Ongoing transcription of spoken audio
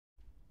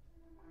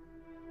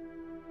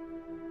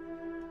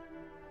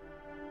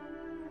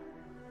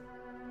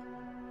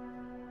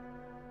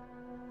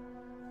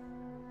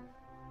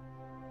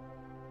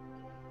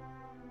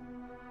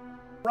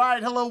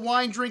right, hello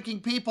wine drinking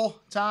people.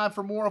 Time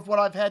for more of what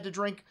I've had to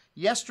drink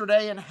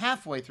yesterday and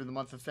halfway through the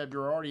month of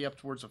February, already up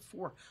towards of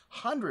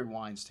 400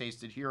 wines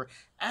tasted here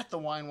at the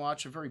Wine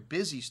Watch. A very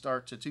busy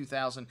start to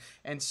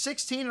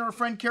 2016, and our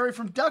friend Carrie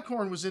from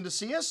Duckhorn was in to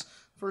see us.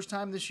 First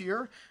time this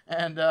year,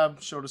 and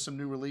showed us some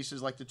new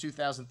releases like the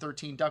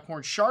 2013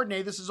 Duckhorn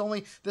Chardonnay. This is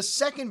only the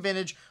second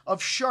vintage of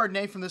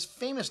Chardonnay from this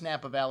famous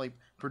Napa Valley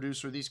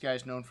producer. These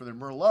guys known for their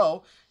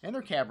Merlot and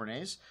their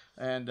Cabernets.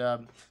 And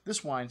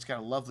this wine's got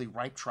a lovely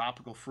ripe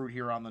tropical fruit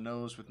here on the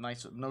nose with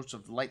nice notes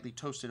of lightly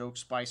toasted oak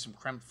spice, some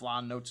creme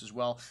flan notes as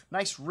well.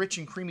 Nice rich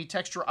and creamy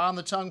texture on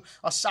the tongue.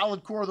 A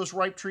solid core of those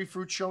ripe tree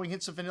fruits showing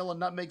hints of vanilla,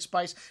 nutmeg,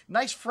 spice.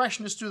 Nice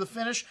freshness through the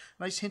finish.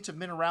 Nice hint of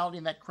minerality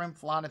and that creme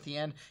flan at the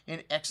end.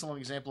 An excellent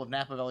example of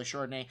Napa Valley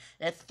Chardonnay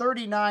at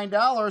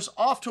 $39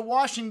 off to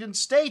Washington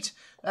State.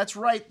 That's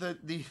right, the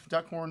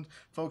Duckhorn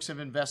folks have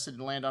invested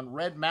in land on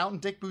Red Mountain.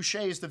 Dick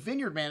Boucher is the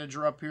vineyard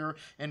manager up here,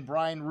 and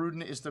Brian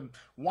Rudin is the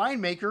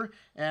winemaker.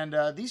 And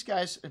these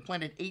guys have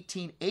planted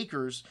 18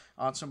 acres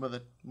on some of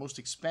the most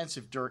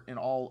expensive dirt in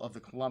all of the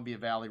Columbia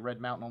Valley.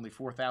 Red Mountain only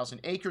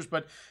 4,000 acres,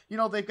 but you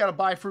know they've got to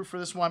buy fruit for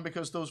this wine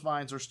because those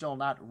vines are still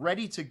not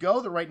ready to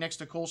go. They're right next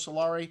to Col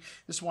Solari.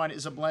 This wine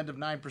is a blend of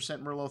 9%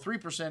 Merlot,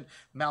 3%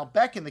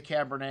 Malbec in the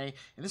Cabernet,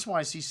 and this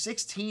wine sees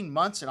 16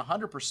 months and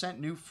 100%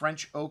 new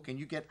French oak, and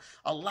you get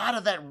a lot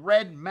of that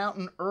Red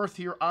Mountain earth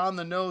here on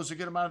the nose, a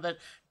good amount of that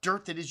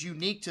dirt that is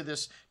unique to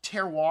this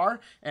terroir,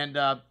 and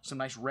some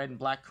nice red and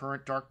black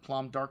currant, dark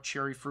plum, dark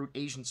cherry fruit,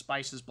 Asian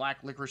spices,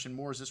 black licorice, and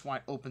more as this wine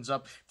opens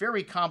up.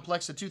 Very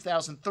complex, a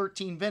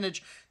 2013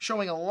 vintage,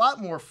 showing a lot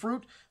more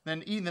fruit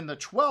than even the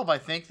 12, I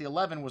think. The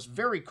 11 was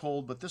very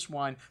cold, but this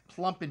wine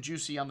plump and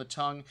juicy on the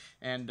tongue,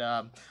 and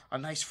a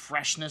nice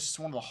freshness. It's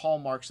one of the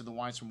hallmarks of the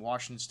wines from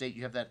Washington State.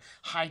 You have that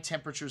high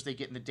temperatures they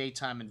get in the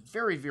daytime and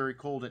very, very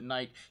cold at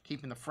night,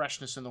 keeping the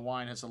freshness in the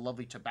wine. Has a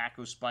lovely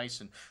tobacco spice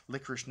and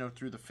licorice note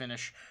through the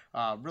finish.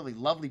 Really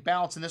lovely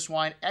balance in this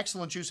wine.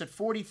 Excellent juice at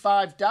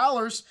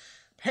 $45.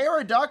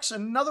 Paraduxx,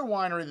 another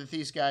winery that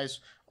these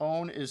guys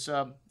own, is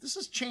this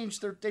has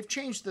changed. They've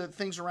changed the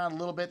things around a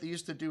little bit. They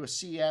used to do a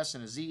CS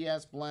and a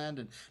ZS blend,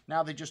 and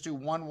now they just do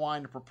one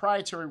wine, a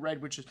proprietary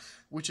red,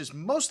 which is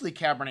mostly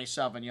Cabernet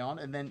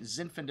Sauvignon, and then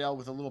Zinfandel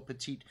with a little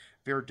Petit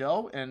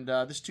Verdot. And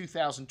this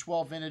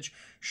 2012 vintage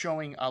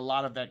showing a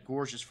lot of that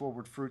gorgeous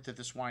forward fruit that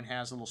this wine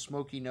has. A little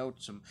smoky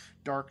note, some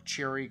dark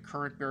cherry,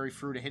 currant berry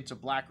fruit, a hint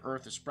of black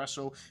earth,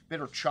 espresso,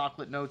 bitter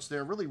chocolate notes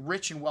there. Really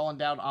rich and well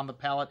endowed on the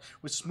palate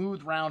with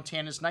smooth round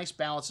tannins. Nice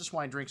balance. This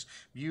wine drinks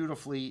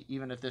beautifully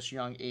even at this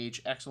young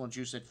age. Excellent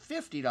juice at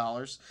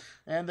 $50.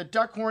 And the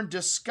Duckhorn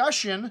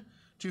Discussion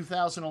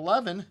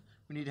 2011.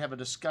 We need to have a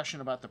discussion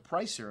about the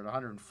price here at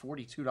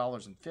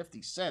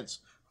 $142.50.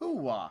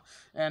 Hoo-wah.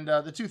 And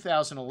the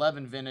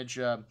 2011 vintage,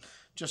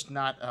 just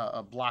not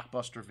a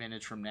blockbuster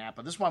vintage from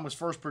Napa. This one was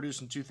first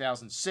produced in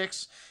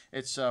 2006.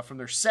 It's from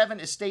their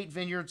 7 estate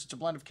vineyards. It's a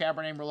blend of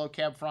Cabernet, Merlot,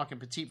 Cab Franc, and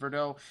Petit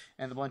Verdot,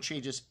 and the blend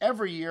changes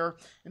every year.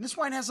 And this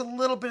wine has a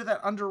little bit of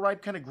that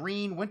underripe kind of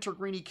green,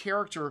 wintergreeny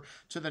character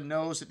to the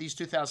nose that these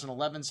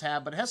 2011s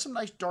have, but it has some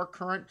nice dark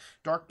currant,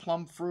 dark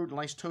plum fruit,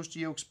 nice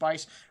toasty oak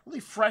spice, really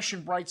fresh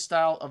and bright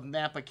style of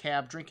Napa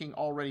Cab, drinking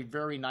already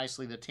very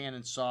nicely, the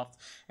tannin soft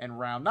and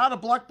round. Not a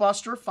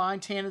blockbuster, fine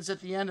tannins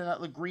at the end, and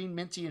that green,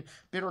 minty, and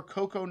bitter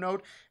cocoa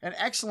note. An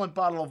excellent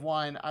bottle of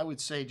wine, I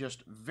would say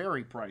just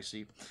very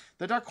pricey.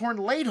 The Duckhorn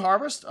Late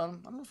Harvest, I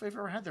don't know if they've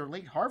ever had their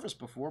late harvest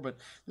before, but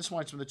this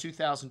one's from the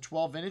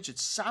 2012 vintage.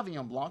 It's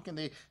Sauvignon Blanc, and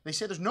they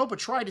say there's no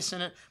botrytis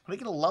in it, but they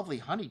get a lovely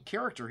honeyed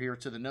character here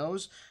to the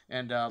nose,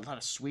 and a lot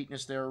of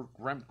sweetness there,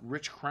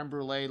 rich creme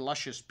brulee,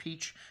 luscious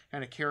peach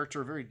kind of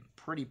character, very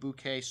pretty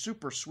bouquet,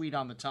 super sweet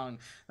on the tongue,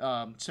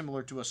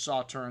 similar to a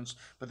Sauternes,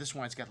 but this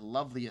wine's got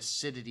lovely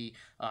acidity,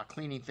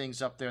 cleaning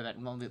things up there,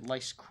 that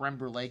nice creme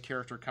brulee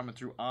character coming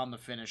through on the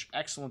finish.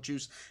 Excellent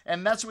juice,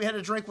 and that's what we had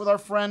to drink with our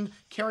friend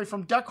Carrie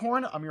from Duckhorn.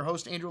 I'm your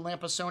host, Andrew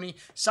Lampasoni,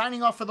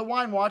 signing off for the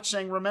Wine Watch,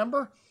 saying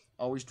remember,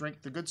 always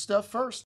drink the good stuff first.